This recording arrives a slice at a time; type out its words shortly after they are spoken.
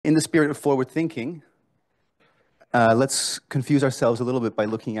in the spirit of forward thinking, let's confuse ourselves a little bit by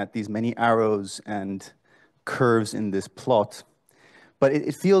looking at these many arrows and curves in this plot. But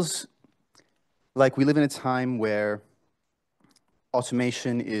it feels like we live in a time where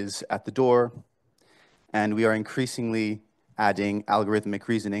automation is at the door, and we are increasingly adding algorithmic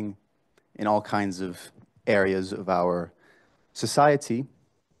reasoning in all kinds of areas of our society.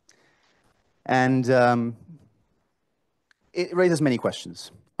 And it raises many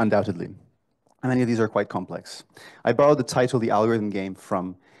questions, undoubtedly. And many of these are quite complex. I borrowed the title, The Algorithm Game,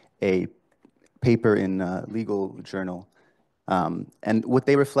 from a paper in a legal journal. And what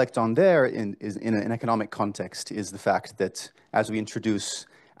they reflect on there is in an economic context is the fact that as we introduce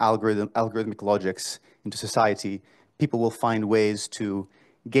algorithmic logics into society, people will find ways to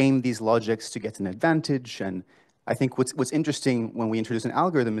game these logics to get an advantage. And I think what's interesting when we introduce an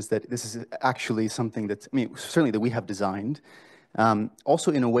algorithm is that this is actually something that, I mean, certainly that we have designed,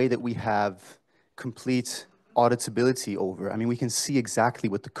 also in a way that we have complete auditability over. I mean, we can see exactly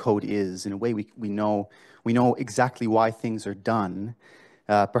what the code is. In a way, we know exactly why things are done.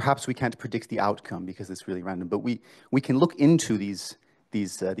 Perhaps we can't predict the outcome because it's really random, but we can look into these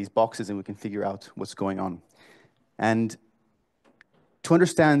boxes and we can figure out what's going on. And to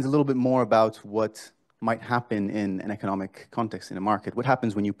understand a little bit more about what might happen in an economic context in a market, what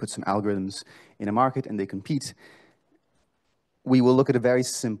happens when you put some algorithms in a market and they compete, we will look at a very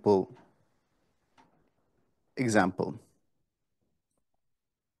simple example.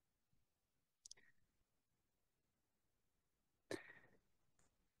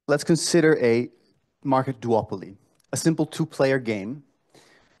 Let's consider a market duopoly, a simple two-player game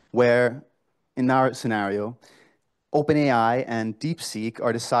where, in our scenario, OpenAI and DeepSeek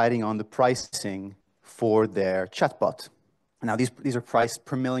are deciding on the pricing for their chatbot. Now, these are priced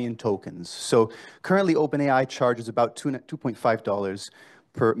per million tokens. So currently, OpenAI charges about $2.5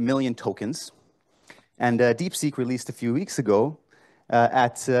 per million tokens. And DeepSeek released a few weeks ago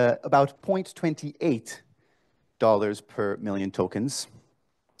at about $0.28 per million tokens.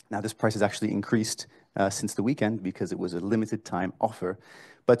 Now, this price has actually increased since the weekend because it was a limited time offer.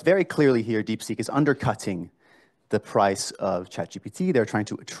 But very clearly here, DeepSeek is undercutting the price of ChatGPT. They're trying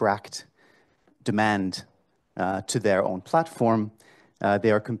to attract demand to their own platform.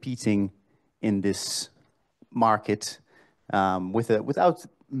 They are competing in this market without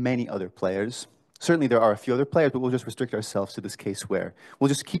many other players. Certainly there are a few other players, but we'll just restrict ourselves to this case where we'll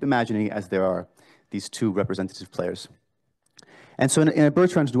just keep imagining as there are these two representative players. And so in a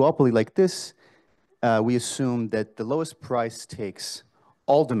Bertrand's duopoly like this, we assume that the lowest price takes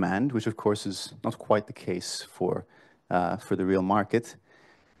all demand, which of course is not quite the case for the real market.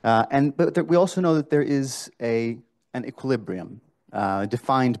 But we also know that there is an equilibrium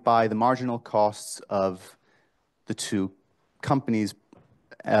defined by the marginal costs of the two companies,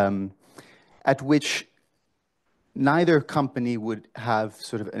 at which neither company would have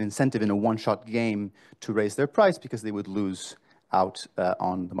sort of an incentive in a one-shot game to raise their price because they would lose out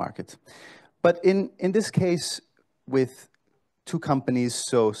on the market. But in this case, with two companies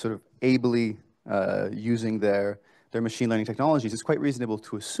so sort of ably using their machine learning technologies, it's quite reasonable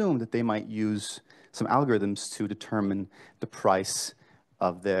to assume that they might use some algorithms to determine the price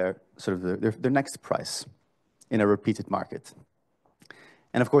of their next price in a repeated market.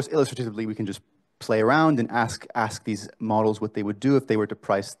 And of course, illustratively, we can just play around and ask these models what they would do if they were to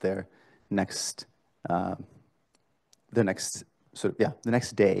price their next the next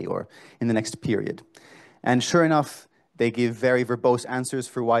day or in the next period. And sure enough, they give very verbose answers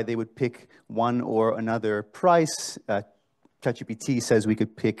for why they would pick one or another price. ChatGPT says we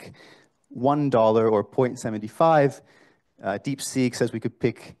could pick $1 or 0.75. DeepSeek says we could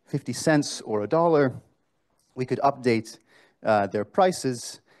pick 50 cents or $1. We could update their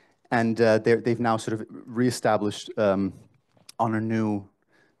prices, and they've now sort of reestablished on a new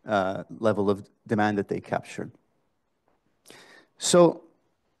level of demand that they capture. So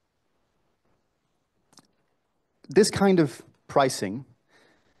this kind of pricing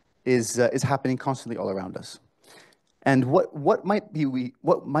is happening constantly all around us. And what might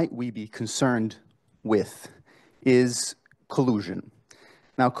we be concerned with is collusion.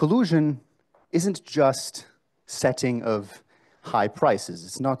 Now, collusion isn't just setting of high prices.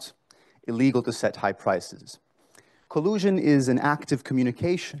 It's not illegal to set high prices. Collusion is an active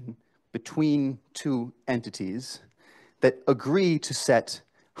communication between two entities that agree to set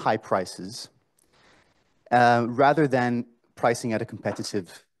high prices rather than pricing at a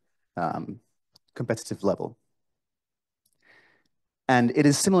competitive level. And it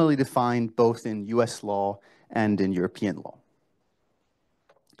is similarly defined both in US law and in European law.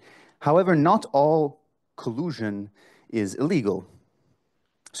 However, not all collusion is illegal.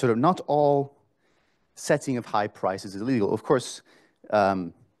 sort of not all setting of high prices is illegal. Of course,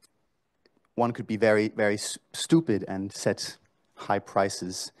 one could be very, very stupid and set high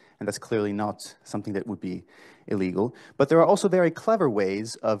prices, and that's clearly not something that would be illegal. But there are also very clever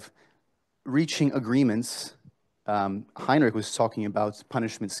ways of reaching agreements. Heinrich was talking about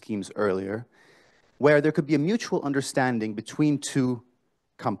punishment schemes earlier, where there could be a mutual understanding between two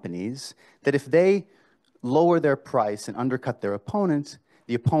companies that if they lower their price and undercut their opponent,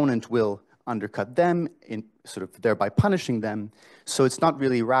 the opponent will undercut them, in sort of thereby punishing them. So it's not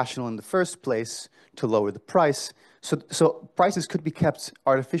really rational in the first place to lower the price. So prices could be kept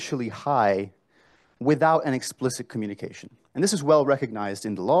artificially high without an explicit communication. And this is well recognized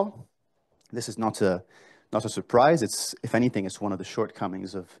in the law. This is not a surprise. It's, if anything, it's one of the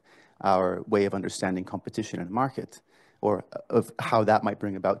shortcomings of our way of understanding competition in the market, or of how that might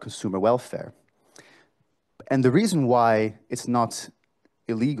bring about consumer welfare. And the reason why it's not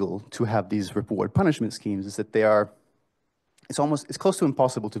illegal to have these reward punishment schemes is that it's close to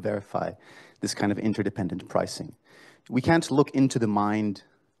impossible to verify this kind of interdependent pricing. We can't look into the mind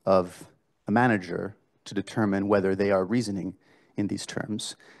of a manager to determine whether they are reasoning in these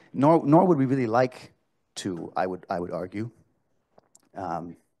terms, nor would we really like to, I would argue.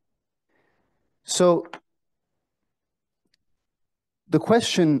 So the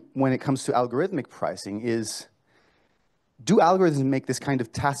question when it comes to algorithmic pricing is, do algorithms make this kind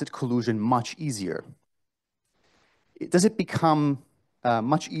of tacit collusion much easier? Does it become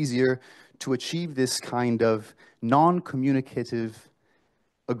much easier to achieve this kind of non-communicative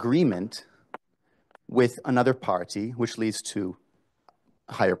agreement with another party, which leads to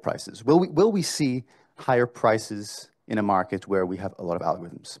higher prices? Will we see higher prices in a market where we have a lot of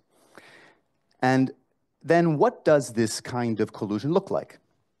algorithms? And then what does this kind of collusion look like?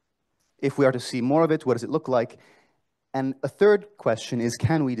 If we are to see more of it, what does it look like? And a third question is,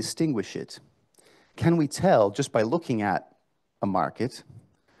 can we distinguish it? Can we tell, just by looking at a market,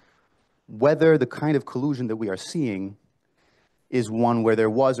 whether the kind of collusion that we are seeing is one where there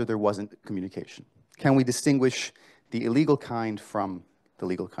was or there wasn't communication? Can we distinguish the illegal kind from the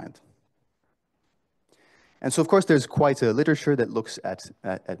legal kind? And so, of course, there's quite a literature that looks at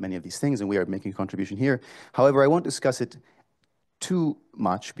many of these things, and we are making a contribution here. However, I won't discuss it too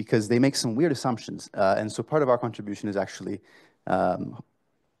much because they make some weird assumptions. And so part of our contribution is actually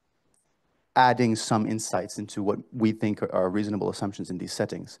adding some insights into what we think are reasonable assumptions in these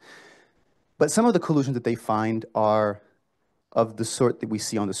settings. But some of the collusions that they find are of the sort that we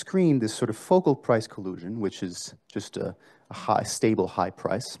see on the screen, this sort of focal price collusion, which is just a stable high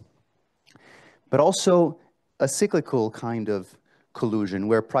price, but also a cyclical kind of collusion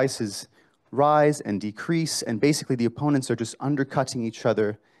where prices rise and decrease, and basically the opponents are just undercutting each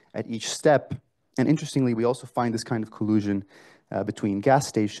other at each step. And interestingly, we also find this kind of collusion between gas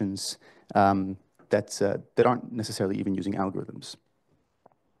stations that aren't necessarily even using algorithms.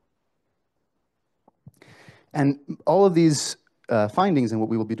 And all of these findings, and what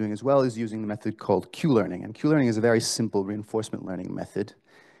we will be doing as well, is using the method called Q-learning. And Q-learning is a very simple reinforcement learning method.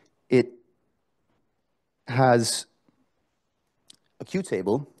 It has a Q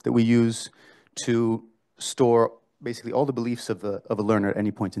table that we use to store basically all the beliefs of a learner at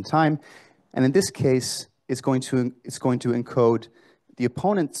any point in time. And in this case, it's going to encode the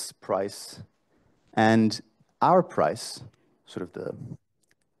opponent's price and our price, sort of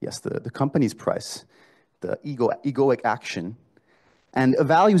the company's price, the egoic action, and a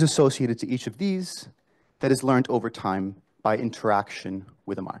value is associated to each of these that is learned over time by interaction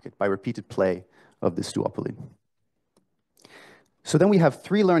with the market, by repeated play of this duopoly. So then we have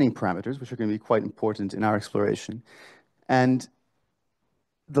three learning parameters, which are going to be quite important in our exploration. And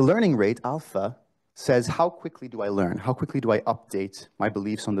the learning rate, alpha, says how quickly do I learn? How quickly do I update my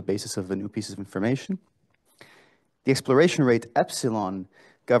beliefs on the basis of a new piece of information? The exploration rate, epsilon,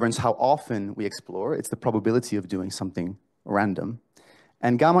 governs how often we explore. It's the probability of doing something random.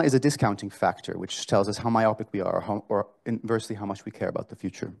 And gamma is a discounting factor, which tells us how myopic we are, or inversely, how much we care about the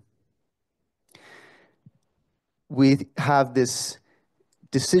future. We have this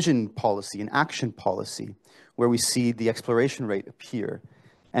decision policy, an action policy, where we see the exploration rate appear.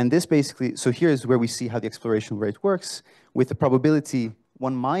 And this basically, so here's where we see how the exploration rate works. With the probability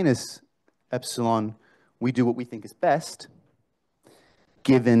 1 minus epsilon, we do what we think is best,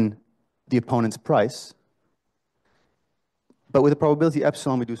 given the opponent's price. But with the probability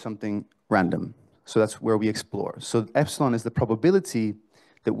epsilon, we do something random. So that's where we explore. So epsilon is the probability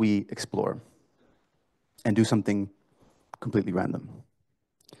that we explore and do something completely random.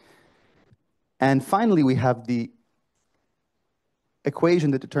 And finally, we have the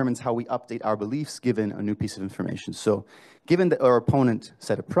equation that determines how we update our beliefs given a new piece of information. So given that our opponent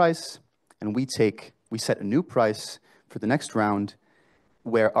set a price, and we set a new price for the next round,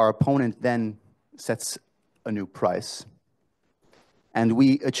 where our opponent then sets a new price, and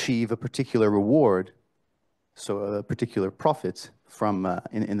we achieve a particular reward, so a particular profit from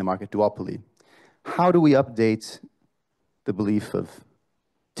in the market duopoly. How do we update the belief of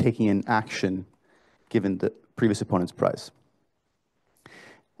taking an action given the previous opponent's price?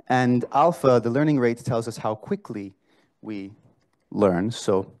 And alpha, the learning rate, tells us how quickly we learn.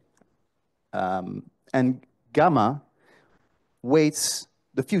 So, and gamma weights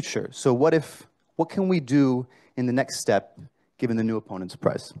the future. So what can we do in the next step given the new opponent's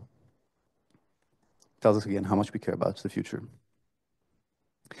price? Tells us again how much we care about the future.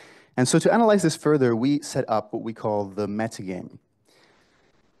 And so to analyze this further, we set up what we call the metagame,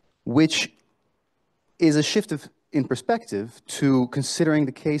 which is a shift in perspective to considering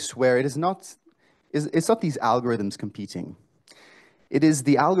the case where it's not these algorithms competing. It is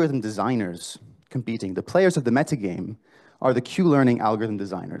the algorithm designers competing. The players of the metagame are the Q-learning algorithm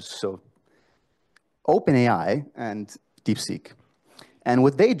designers, so OpenAI and DeepSeek. And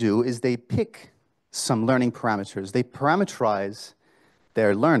what they do is they pick some learning parameters. They parameterize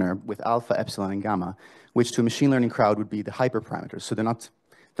their learner with alpha, epsilon, and gamma, which to a machine learning crowd would be the hyperparameters. So they're not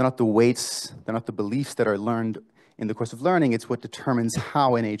the weights, they're not the beliefs that are learned in the course of learning, it's what determines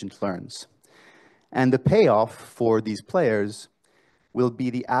how an agent learns. And the payoff for these players will be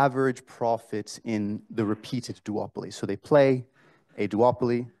the average profit in the repeated duopoly. So they play a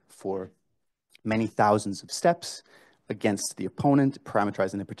duopoly for many thousands of steps against the opponent,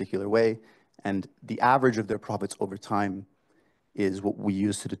 parameterized in a particular way, and the average of their profits over time is what we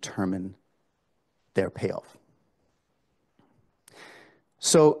use to determine their payoff.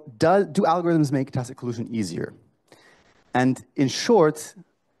 So do algorithms make tacit collusion easier? And in short,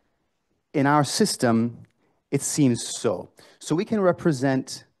 in our system, it seems so. So we can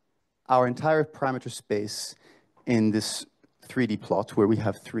represent our entire parameter space in this 3D plot where we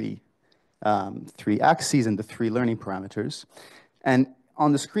have three axes and the three learning parameters. And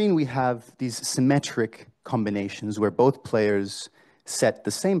on the screen, we have these symmetric combinations where both players set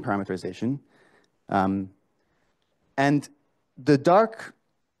the same parameterization. And the dark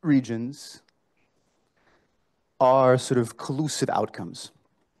regions are sort of collusive outcomes.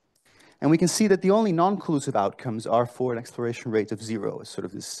 And we can see that the only non-collusive outcomes are for an exploration rate of 0, sort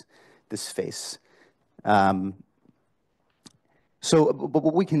of this face. But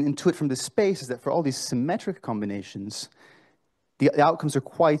what we can intuit from this space is that for all these symmetric combinations, the outcomes are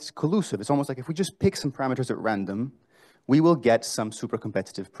quite collusive. It's almost like if we just pick some parameters at random, we will get some super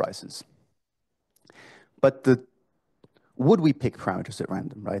competitive prices. But would we pick parameters at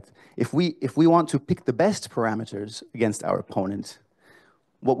random, right? If we want to pick the best parameters against our opponent,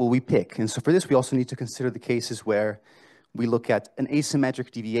 what will we pick? And so for this, we also need to consider the cases where we look at an asymmetric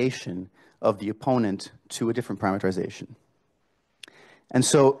deviation of the opponent to a different parameterization. And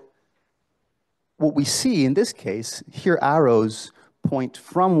so what we see in this case, here arrows point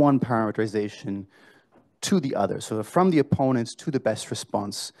from one parameterization to the other, so from the opponent to the best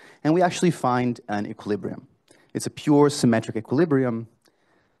response, and we actually find an equilibrium. It's a pure symmetric equilibrium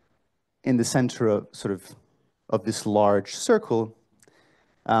in the center of this large circle.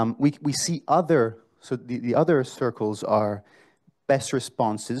 We see the other circles are best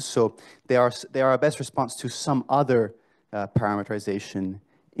responses, so they are a best response to some other parameterization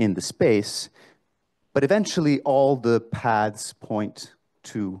in the space, but eventually all the paths point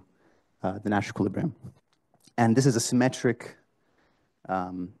to the Nash equilibrium. And this is a symmetric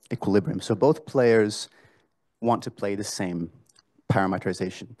equilibrium, so both players want to play the same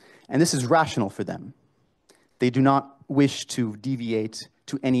parameterization. And this is rational for them. They do not wish to deviate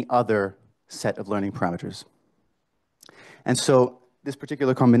to any other set of learning parameters. And so this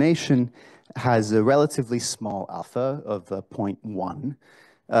particular combination has a relatively small alpha of 0.1,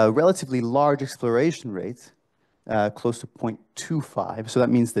 a relatively large exploration rate, close to 0.25. So that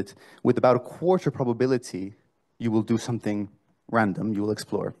means that with about a quarter probability, you will do something random, you will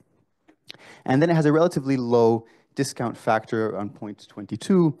explore. And then it has a relatively low discount factor on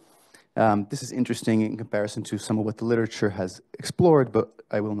 0.22. This is interesting in comparison to some of what the literature has explored, but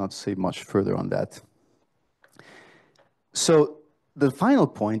I will not say much further on that. So the final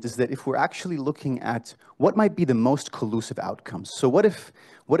point is that if we're actually looking at what might be the most collusive outcomes, so what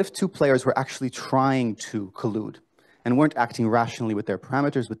if two players were actually trying to collude and weren't acting rationally with their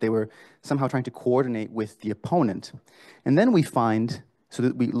parameters, but they were somehow trying to coordinate with the opponent? And then we find, so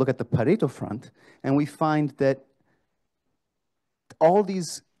that we look at the Pareto front, and we find that all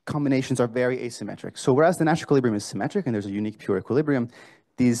these combinations are very asymmetric. So whereas the Nash equilibrium is symmetric and there's a unique pure equilibrium,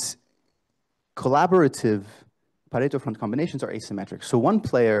 these collaborative Pareto front combinations are asymmetric. So one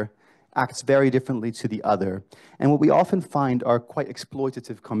player acts very differently to the other. And what we often find are quite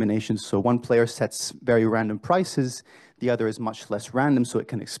exploitative combinations. So one player sets very random prices, the other is much less random, so it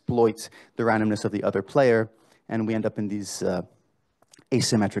can exploit the randomness of the other player, and we end up in these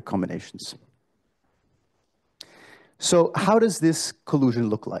asymmetric combinations. So how does this collusion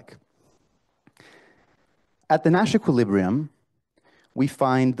look like? At the Nash equilibrium, we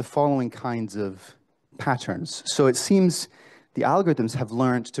find the following kinds of patterns. So it seems the algorithms have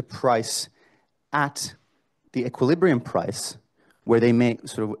learned to price at the equilibrium price, where they may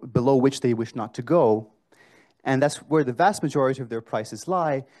sort of below which they wish not to go, and that's where the vast majority of their prices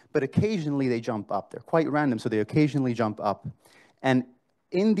lie, but occasionally they jump up. They're quite random, so they occasionally jump up. And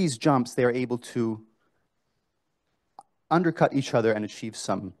in these jumps, they're able to undercut each other and achieve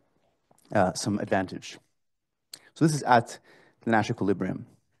some advantage. So this is at the Nash equilibrium.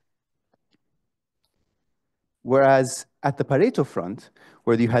 Whereas at the Pareto front,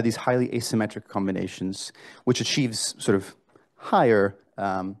 where you had these highly asymmetric combinations, which achieves sort of higher,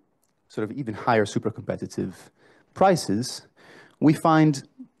 sort of even higher super competitive prices, we find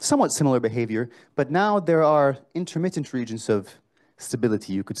somewhat similar behavior, but now there are intermittent regions of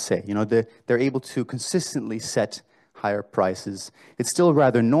stability, you could say. You know, they're able to consistently set higher prices. It's still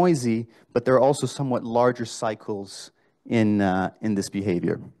rather noisy, but there are also somewhat larger cycles in this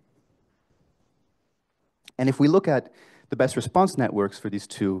behavior. And if we look at the best response networks for these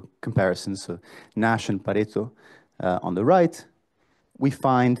two comparisons, so Nash and Pareto on the right, we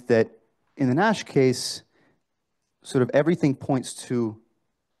find that in the Nash case, sort of everything points to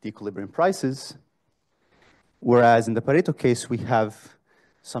the equilibrium prices, whereas in the Pareto case, we have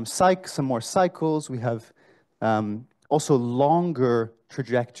some more cycles, we have also longer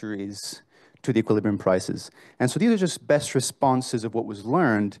trajectories to the equilibrium prices. And so these are just best responses of what was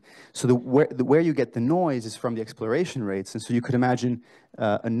learned. So where you get the noise is from the exploration rates. And so you could imagine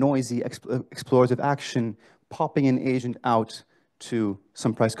a noisy explorative action popping an agent out to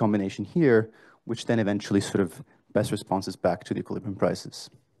some price combination here, which then eventually sort of best responses back to the equilibrium prices.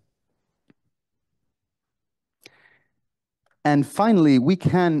 And finally, we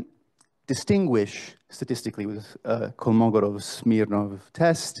can distinguish statistically with Kolmogorov's-Smirnov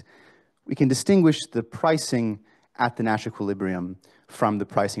test. We can distinguish the pricing at the Nash equilibrium from the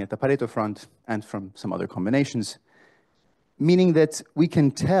pricing at the Pareto front and from some other combinations, meaning that we can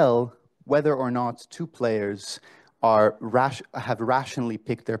tell whether or not two players have rationally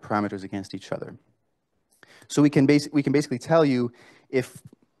picked their parameters against each other. So we can basically tell you if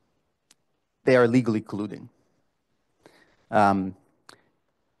they are legally colluding.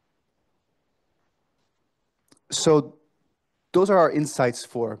 So those are our insights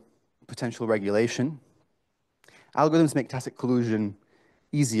for potential regulation. Algorithms make tacit collusion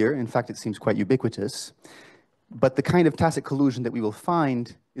easier. In fact, it seems quite ubiquitous. But the kind of tacit collusion that we will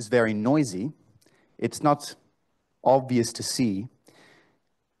find is very noisy. It's not obvious to see,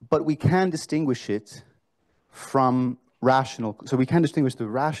 but we can distinguish it from rational. So we can distinguish the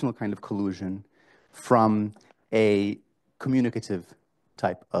rational kind of collusion from a communicative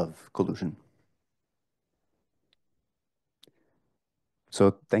type of collusion.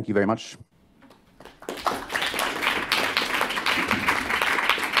 So thank you very much.